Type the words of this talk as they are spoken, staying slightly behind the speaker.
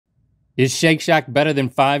Is Shake Shack better than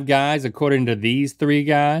Five Guys according to these three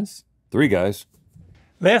guys? Three guys.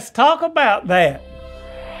 Let's talk about that.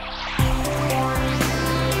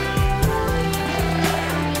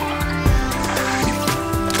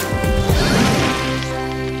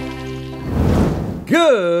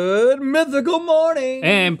 Good mythical morning.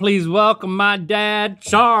 And please welcome my dad,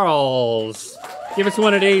 Charles. Give us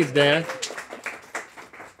one of these, Dad.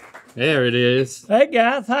 There it is. Hey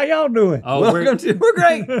guys, how y'all doing? Oh, we're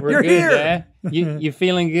great. We're You're good, here. Dad. You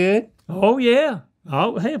feeling good? Oh yeah.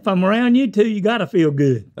 Oh hey, if I'm around you two, you gotta feel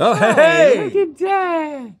good. Oh, Look hey. at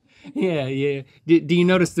Dad. Yeah. Do you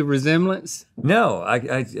notice the resemblance? No, I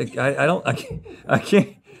can't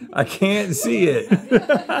see it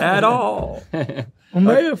at all. Well,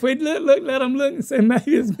 maybe if we let them look and say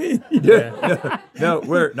maybe it's me. No,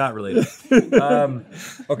 we're not related.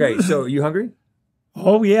 Okay, so you hungry?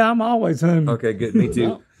 Oh yeah, I'm always hungry. Okay, good. Me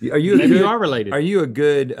too. Are you? Maybe you are related. Are you a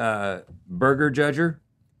good burger judger?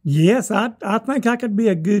 Yes, I think I could be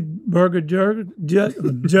a good burger judger.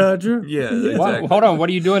 Yeah. Exactly. Hold on, what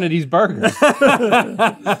are you doing to these burgers? All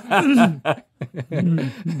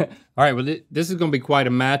right, well, this is gonna be quite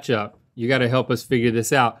a matchup. You gotta help us figure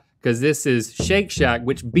this out, because this is Shake Shack,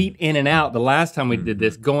 which beat In-N-Out the last time we did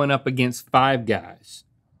this, going up against Five Guys.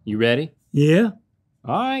 You ready? Yeah.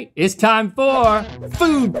 All right, it's time for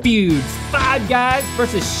Food Feuds, Five Guys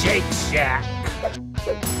versus Shake Shack.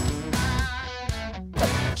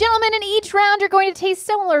 Gentlemen, in each round, you're going to taste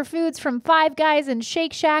similar foods from Five Guys and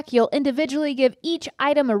Shake Shack. You'll individually give each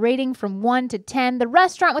item a rating from 1 to 10. The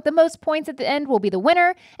restaurant with the most points at the end will be the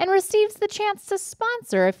winner and receives the chance to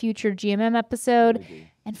sponsor a future GMM episode.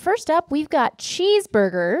 And first up, we've got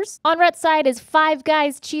cheeseburgers. On Rhett's side is Five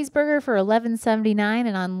Guys cheeseburger for $11.79,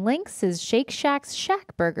 and on Link's is Shake Shack's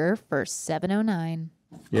Shack Burger for $7.09.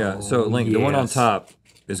 Yeah. So Link, the one on yes. top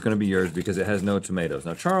is going to be yours because it has no tomatoes.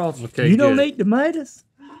 Now, Charles. Okay, You don't good. eat tomatoes?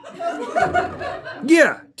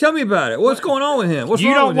 Yeah. Tell me about it. What's going on with him? What's You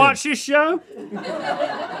wrong don't with watch this show? him?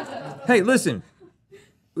 Hey, listen.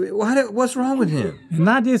 What's wrong with him? And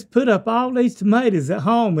I just put up all these tomatoes at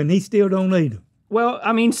home and he still don't eat them. Well,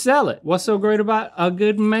 I mean, sell it. What's so great about a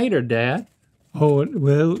good mater, Dad? Oh,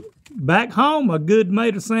 well, back home, a good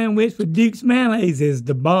tomato sandwich with Duke's mayonnaise is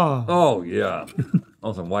the bomb. Oh yeah.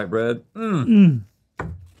 On some white bread.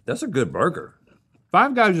 That's a good burger.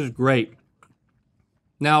 Five Guys is great.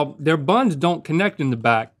 Now, their buns don't connect in the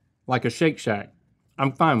back like a Shake Shack.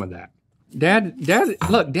 I'm fine with that. Dad,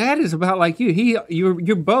 look, Dad is about like you.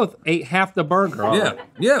 You both ate half the burger already.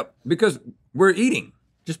 Yeah. Because we're eating.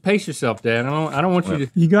 Just pace yourself, Dad. I don't want you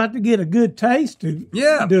to. You got to get a good taste to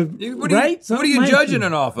Yeah. to What rate are you something judging you.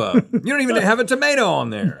 it off of? You don't even have a tomato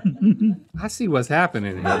on there. I see what's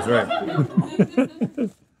happening here. That's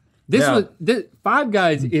right. This Five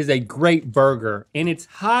Guys is a great burger, and it's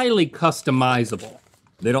highly customizable.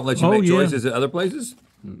 They don't let you Oh, make yeah. choices at other places?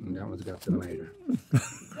 That one's got tomato.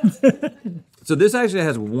 So this actually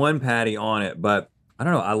has one patty on it, but I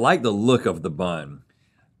don't know. I like the look of the bun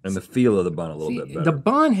and the feel of the bun a little bit better. The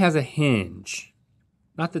bun has a hinge.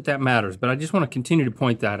 Not that matters, but I just want to continue to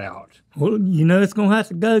point that out. Well, you know it's gonna have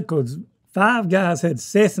to go because Five Guys had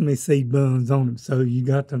sesame seed buns on them, so you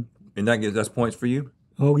got to. And that's points for you?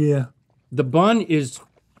 Oh yeah. The bun is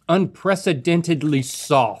unprecedentedly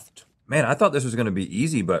soft. Man, I thought this was going to be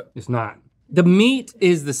easy, but It's not. The meat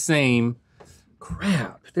is the same.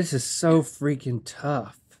 Crap, this is so freaking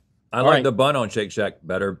tough. I like right. the bun on Shake Shack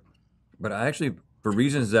better. But I actually, for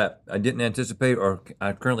reasons that I didn't anticipate or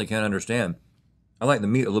I currently can't understand, I like the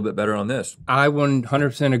meat a little bit better on this. I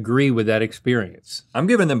 100% agree with that experience. I'm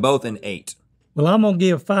giving them both an 8. Well, I'm gonna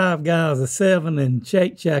give Five Guys a 7 and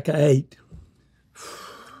Shake Shack a 8.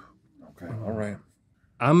 Okay, all right.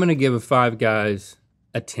 I'm going to give a Five Guys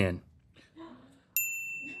a 10.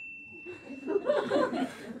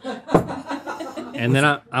 And then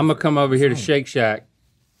I'm going to come over here to Shake Shack,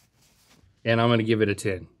 and I'm going to give it a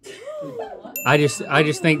 10. I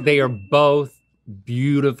just think they are both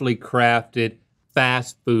beautifully crafted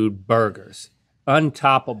fast food burgers.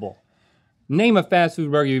 Untoppable. Name a fast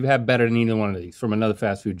food burger you've had better than either one of these from another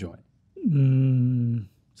fast food joint.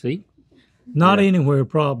 See? Not anywhere,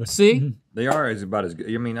 probably. See? They are about as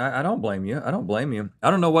good. I mean, I don't blame you. I don't blame you.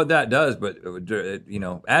 I don't know what that does, but,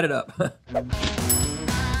 add it up.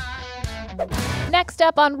 Next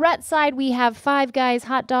up on Rhett's side, we have Five Guys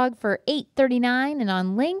hot dog for $8.39, and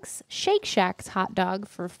on Link's, Shake Shack's hot dog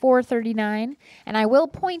for $4.39. And I will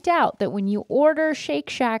point out that when you order Shake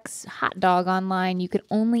Shack's hot dog online, you can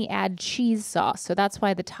only add cheese sauce, so that's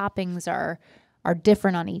why the toppings are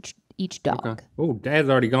different on each dog. Oh, Dad's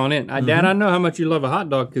already gone in. Dad, I know how much you love a hot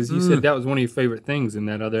dog because you said that was one of your favorite things in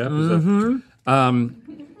that other episode.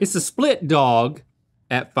 It's a split dog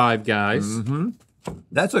at Five Guys.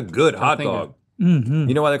 That's a good hot think dog.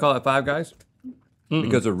 You know why they call it Five Guys?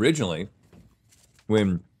 Because originally,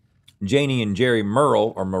 when Janie and Jerry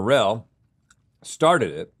Morrell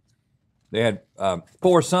started it, they had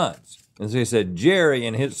 4 sons. And so they said Jerry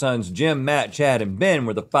and his sons, Jim, Matt, Chad, and Ben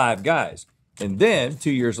were the 5 guys. And then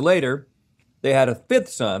 2 years later, they had a 5th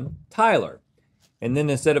son, Tyler. And then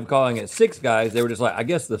instead of calling it 6 guys, they were just like, I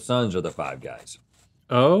guess the sons are the 5 guys.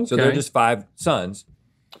 Oh, okay. So they're just 5 sons.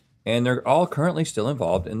 And they're all currently still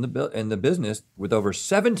involved in the business with over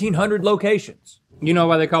 1,700 locations. You know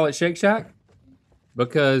why they call it Shake Shack?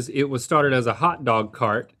 Because it was started as a hot dog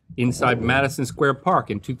cart inside Madison Square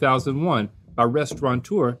Park in 2001 by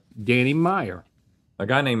restaurateur Danny Meyer. A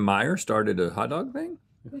guy named Meyer started a hot dog thing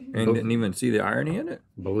and didn't even see the irony in it.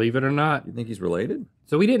 Believe it or not. You think he's related?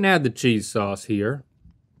 So we didn't add the cheese sauce here.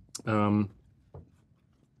 It's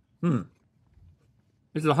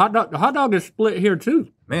a hot dog. The hot dog is split here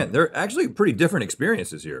too. Man, they're actually pretty different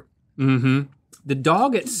experiences here. The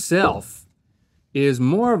dog itself is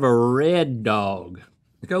more of a red dog.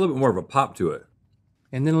 It's got a little bit more of a pop to it.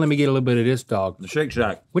 And then let me get a little bit of this dog. The Shake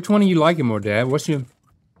Shack. Which one are you liking more, Dad? What's your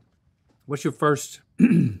first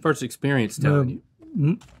experience telling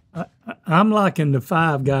you? I'm liking the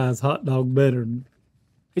Five Guys hot dog better.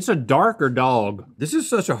 It's a darker dog. This is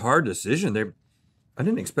such a hard decision. I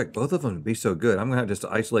didn't expect both of them to be so good. I'm going to have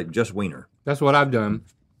to isolate just wiener. That's what I've done.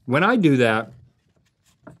 When I do that,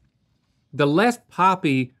 the less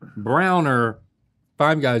poppy, browner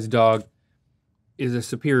Five Guys dog is a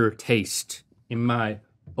superior taste, in my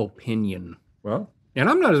opinion. Well, And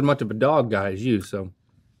I'm not as much of a dog guy as you, so.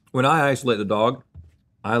 when I isolate the dog,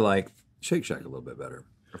 I like Shake Shack a little bit better.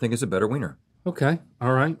 I think it's a better wiener. Okay,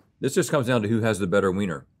 all right. This just comes down to who has the better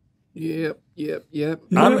wiener. Yep.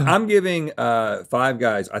 I'm giving Five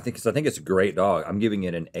Guys. I think it's a great dog. I'm giving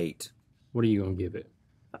it an 8. What are you going to give it?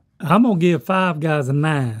 I'm going to give Five Guys a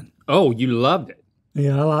 9. Oh, you loved it.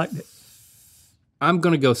 Yeah, I liked it. I'm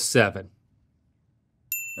going to go 7.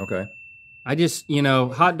 Okay. I just,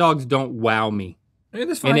 hot dogs don't wow me. Hey,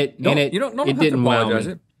 that's fine. And it you don't it have to didn't wow apologize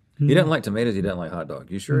me. it. He doesn't like tomatoes. He doesn't like hot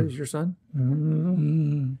dog. You sure he's your son?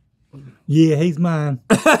 Yeah, he's mine.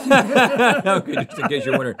 Okay, just in case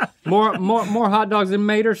you're wondering. More hot dogs than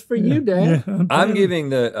maters for you, Dad. Yeah, I'm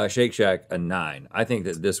giving the Shake Shack a 9. I think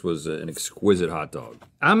that this was an exquisite hot dog.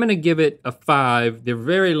 I'm going to give it a 5. They're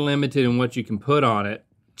very limited in what you can put on it.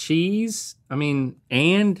 Cheese,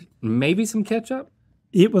 and maybe some ketchup.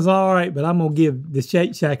 It was all right, but I'm going to give the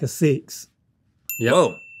Shake Shack a 6. Yep.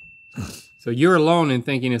 Whoa. So you're alone in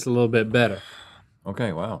thinking it's a little bit better.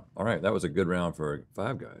 Okay, wow. All right, that was a good round for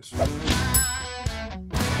Five Guys.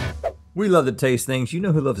 We love to taste things. You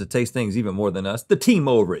know who loves to taste things even more than us? The team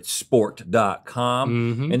over at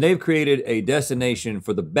sport.com. And they've created a destination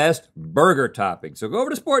for the best burger toppings. So go over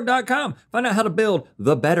to sport.com, find out how to build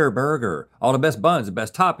the better burger. All the best buns, the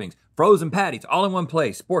best toppings, frozen patties, all in one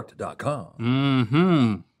place.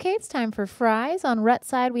 Sport.com. Okay, it's time for fries. On Rhett's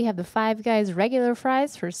side, we have the Five Guys regular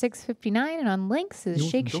fries for $6.59, and on Link's is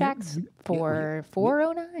Shake Shack's for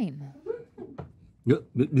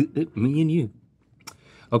 $4.09. Me and you.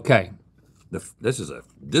 Okay. This is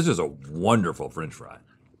a wonderful French fry.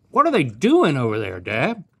 What are they doing over there,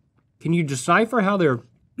 Dad? Can you decipher how they're...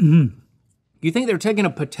 You think they're taking a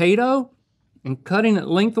potato and cutting it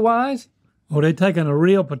lengthwise? Oh, they're taking a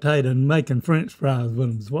real potato and making French fries with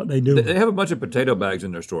them is what they do. They have a bunch of potato bags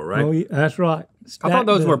in their store, right? Oh, yeah, that's right. I thought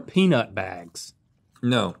those Stacked were up. peanut bags.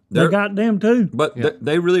 No. They got them too. But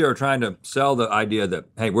they really are trying to sell the idea that,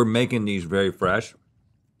 hey, we're making these very fresh.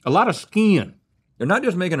 A lot of skin. They're not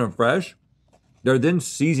just making them fresh, they're then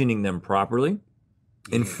seasoning them properly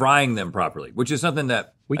and frying them properly, which is something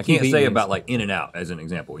that We I keep can't say eating about like In-N-Out as an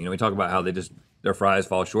example. We talk about how their fries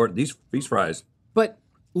fall short. These fries, But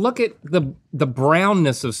look at the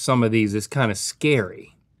brownness of some of these is kind of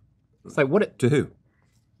scary. It's like, what? to who?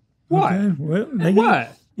 What? Okay, well,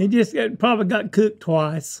 What? It just probably got cooked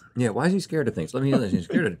twice. Yeah, why is he scared of things? Let me know this. He's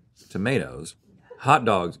scared of tomatoes, hot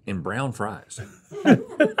dogs, and brown fries.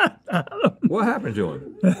 What happened to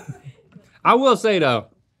him? I will say, though,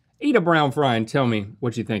 eat a brown fry and tell me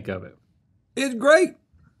what you think of it. It's great.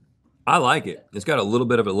 I like it. It's got a little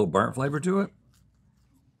bit of a little burnt flavor to it.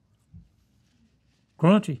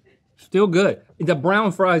 Crunchy. Still good. The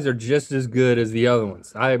brown fries are just as good as the other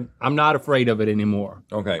ones. I'm not afraid of it anymore.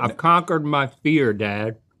 Okay. I've conquered my fear,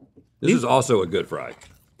 Dad. This is also a good fry.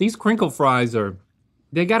 These crinkle fries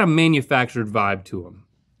they got a manufactured vibe to them.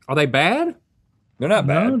 Are they bad? They're not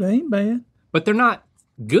bad. No, they ain't bad. But they're not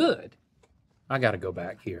good. I got to go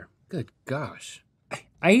back here. Good gosh.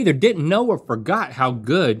 I either didn't know or forgot how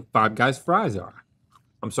good Five Guys fries are.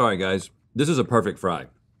 I'm sorry, guys. This is a perfect fry.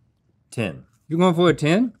 10. You're going for a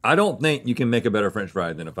 10? I don't think you can make a better French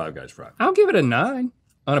fry than a Five Guys fry. I'll give it a 9,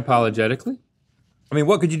 unapologetically. I mean,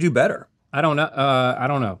 what could you do better? I don't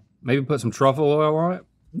know. Maybe put some truffle oil on it.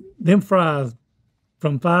 Them fries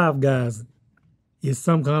from Five Guys is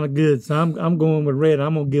some kind of good. So I'm going with red.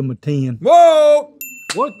 I'm gonna give them a 10. Whoa!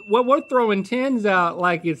 We're throwing 10s out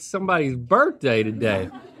like it's somebody's birthday today.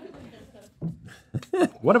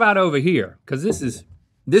 What about over here? Because this is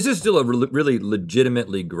still a really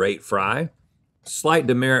legitimately great fry. Slight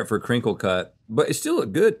demerit for crinkle cut, but it's still a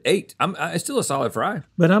good 8. It's still a solid fry.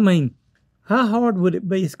 But I mean, how hard would it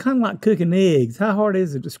be? It's kind of like cooking eggs. How hard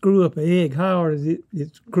is it to screw up an egg? How hard is it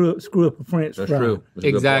to screw up a French fry? That's true. That's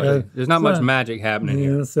a good exactly. point. There's not much magic happening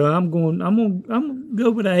here. So I'm gonna go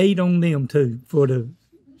with an 8 on them too for the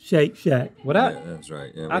Shake Shack. What Yeah, that's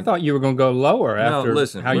right. Yeah, I thought you were going to go lower after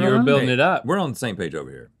how you were building it up. We're on the same page over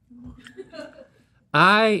here.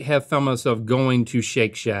 I have found myself going to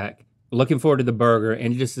Shake Shack, looking forward to the burger,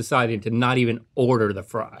 and just deciding to not even order the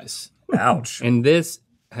fries. Ouch. And this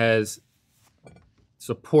has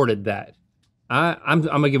supported that. I'm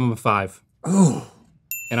gonna give them a 5. Oh.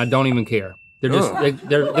 And I don't even care. They're just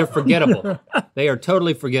they're forgettable. They are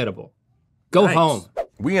totally forgettable. Go home.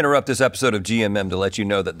 We interrupt this episode of GMM to let you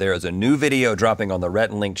know that there is a new video dropping on the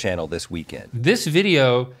Rhett and Link channel this weekend. This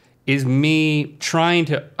video is me trying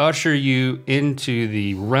to usher you into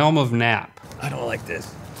the realm of nap. I don't like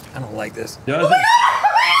this. I don't like this.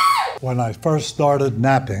 When I first started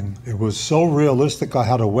napping, it was so realistic I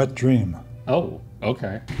had a wet dream. Oh,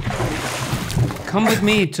 okay. Come with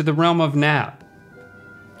me to the realm of nap,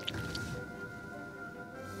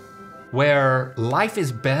 where life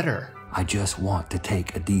is better. I just want to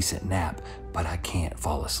take a decent nap, but I can't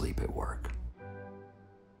fall asleep at work.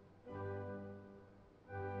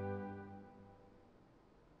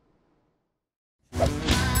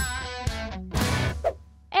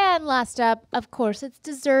 And last up, of course, it's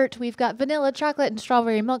dessert. We've got vanilla, chocolate, and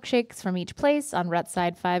strawberry milkshakes from each place. On Rhett's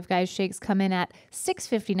side, Five Guys shakes come in at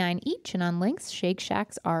 $6.59 each, and on Link's, Shake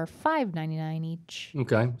Shacks are $5.99 each.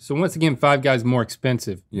 Okay, so once again, Five Guys more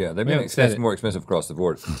expensive. Yeah, they've been more expensive across the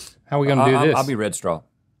board. How are we gonna do this? I'll be red straw.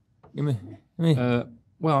 Give me.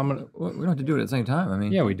 Well, I'm gonna. We don't have to do it at the same time. I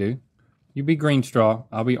mean, Yeah, we do. You be green straw.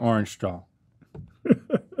 I'll be orange straw.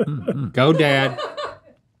 Go, Dad.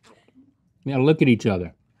 Now look at each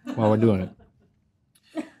other while we're doing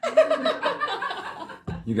it.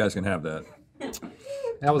 you guys can have that.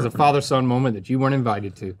 That was a father-son moment that you weren't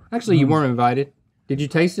invited to. Actually, you weren't invited. Did you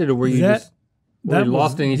taste it, or were you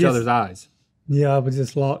lost in each other's eyes? Yeah, I was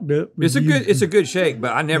just locked up. It's a good shake,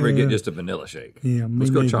 but I never get just a vanilla shake. Yeah, Let's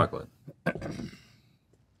go neither. chocolate.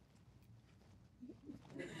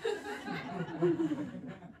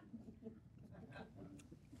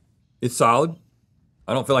 It's solid.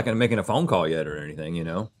 I don't feel like I'm making a phone call yet or anything, you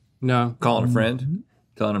know? No. Calling a friend,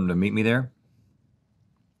 telling them to meet me there.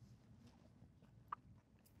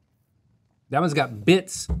 That one's got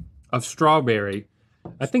bits of strawberry.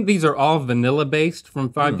 I think these are all vanilla-based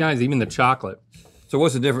from Five Guys, even the chocolate. So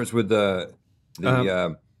what's the difference with the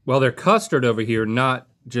Well, they're custard over here, not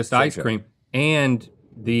just ice Shack. cream. And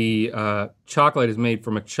the chocolate is made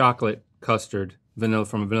from a chocolate custard, vanilla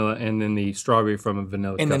from a vanilla, and then the strawberry from a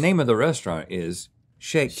vanilla and custard. the name of the restaurant is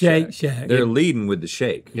Shake Shake Shack. They're leading with the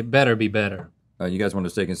shake. It better be better. You guys want to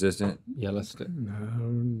stay consistent? Yeah, let's do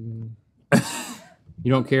it.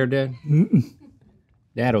 You don't care, Dad?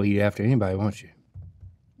 Dad'll eat after anybody, won't you?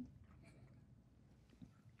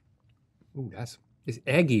 Ooh, it's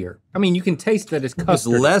eggier. I mean, you can taste that it's It's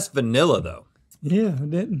custard. less vanilla though. Yeah, I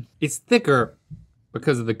didn't. It's thicker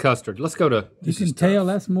because of the custard. Let's go to You can tell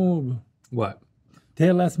that's more. what?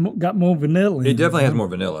 Got more vanilla. In It definitely has more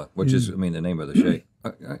vanilla, which is, I mean, the name of the shake.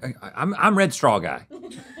 I'm red straw guy.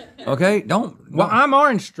 Okay, don't. Well, I'm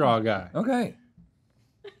orange straw guy. Okay.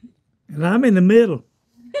 And I'm in the middle.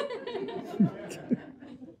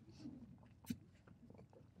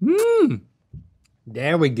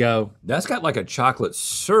 There we go. That's got like a chocolate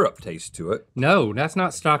syrup taste to it. No, that's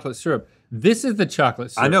not chocolate syrup. This is the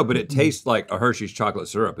chocolate syrup. I know, but it tastes like a Hershey's chocolate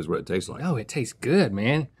syrup is what it tastes like. No, it tastes good,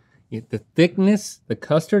 man. The thickness, the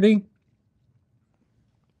custardy.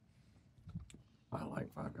 I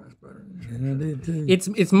like Five Guys better. I did too.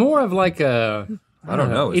 It's more of like a. I don't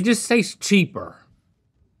know. It just tastes cheaper.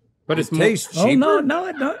 But it's more. tastes cheaper. Oh no,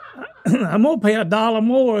 it don't. I'm gonna pay $1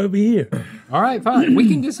 more over here. All right, fine. We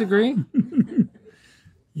can disagree.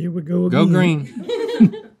 Here we go again. Go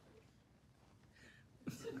green.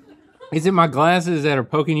 Is it my glasses that are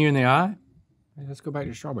poking you in the eye? Hey, let's go back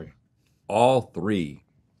to strawberry. All three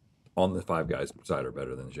on the Five Guys side are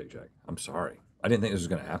better than the Shake Shack. I'm sorry. I didn't think this was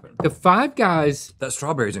gonna happen. The Five Guys. That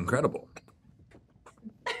strawberry is incredible.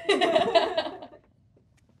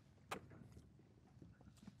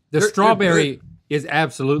 The strawberry is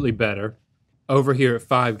absolutely better over here at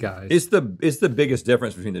Five Guys. It's the biggest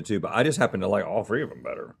difference between the two, but I just happen to like all three of them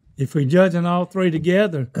better. If we're judging all three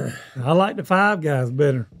together, I like the Five Guys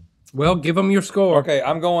better. Well, give them your score. Okay,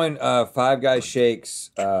 I'm going Five Guys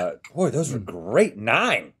shakes. Boy, those were great.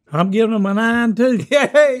 9. I'm giving them a 9 too.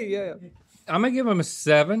 Yeah. I'm gonna give them a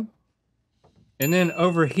 7. And then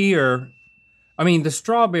over here, I mean, the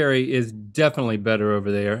strawberry is definitely better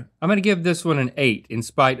over there. I'm gonna give this one an 8 in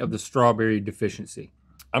spite of the strawberry deficiency.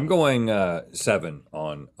 I'm going 7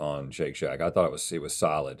 on Shake Shack. I thought it was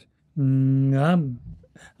solid.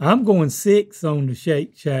 I'm going 6 on the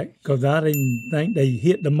Shake Shack because I didn't think they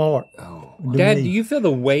hit the mark. Oh, Dad, do you feel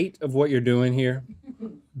the weight of what you're doing here?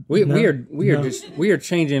 We are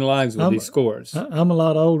changing lives with these scores. I'm a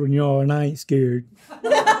lot older than you are, and I ain't scared.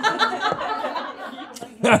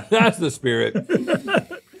 that's the spirit.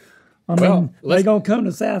 I mean, they gonna come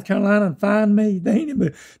to South Carolina and find me. They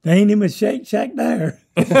ain't even a Shake Shack there.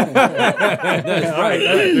 That's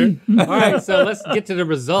right. All right, so let's get to the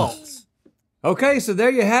results. Okay, so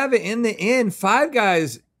there you have it. In the end, Five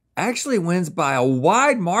Guys actually wins by a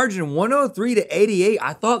wide margin, 103 to 88.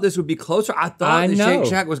 I thought this would be closer. I thought the Shake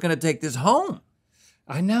Shack was going to take this home.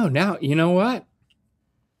 I know. Now, you know what?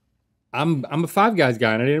 I'm a Five Guys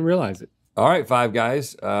guy, and I didn't realize it. All right, Five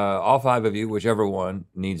Guys, all 5 of you, whichever one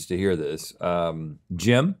needs to hear this.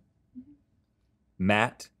 Jim,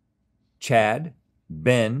 Matt, Chad,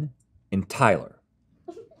 Ben, and Tyler.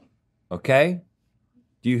 Okay?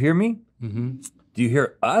 Do you hear me? Mm-hmm. Do you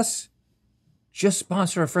hear us? Just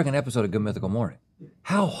sponsor a freaking episode of Good Mythical Morning.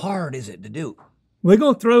 How hard is it to do? We're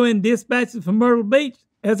gonna throw in dispatches from Myrtle Beach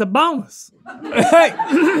as a bonus. Hey,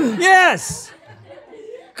 yes!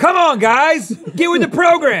 Come on, guys, get with the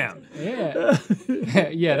program. Yeah.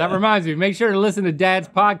 Yeah, that reminds me. Make sure to listen to Dad's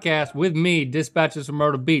podcast with me, Dispatches from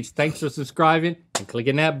Myrtle Beach. Thanks for subscribing and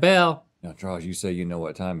clicking that bell. Now, Charles, you say you know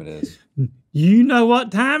what time it is. You know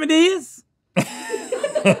what time it is?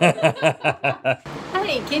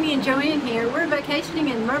 Hey, Kenny and Joanne here. We're vacationing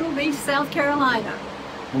in Myrtle Beach, South Carolina.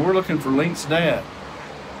 And we're looking for Link's dad.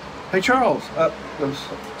 Hey, Charles.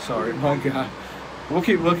 Sorry, wrong guy. We'll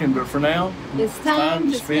keep looking, but for now, It's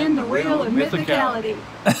time to spin the wheel of mythicality.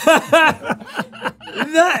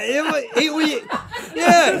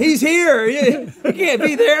 Yeah, he's here. He can't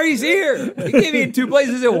be there. He's here. He can't be in 2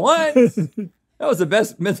 places at once. That was the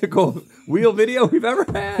best mythical wheel video we've ever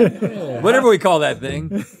had. Yeah. Whatever we call that thing.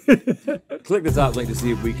 Click the top link to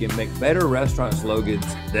see if we can make better restaurant slogans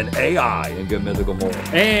than AI in Good Mythical Morning.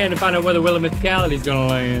 And to find out where the Wheel of Mythicality is going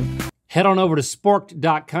to land. Head on over to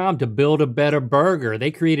sporked.com to build a better burger. They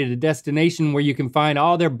created a destination where you can find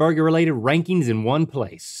all their burger-related rankings in one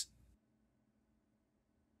place.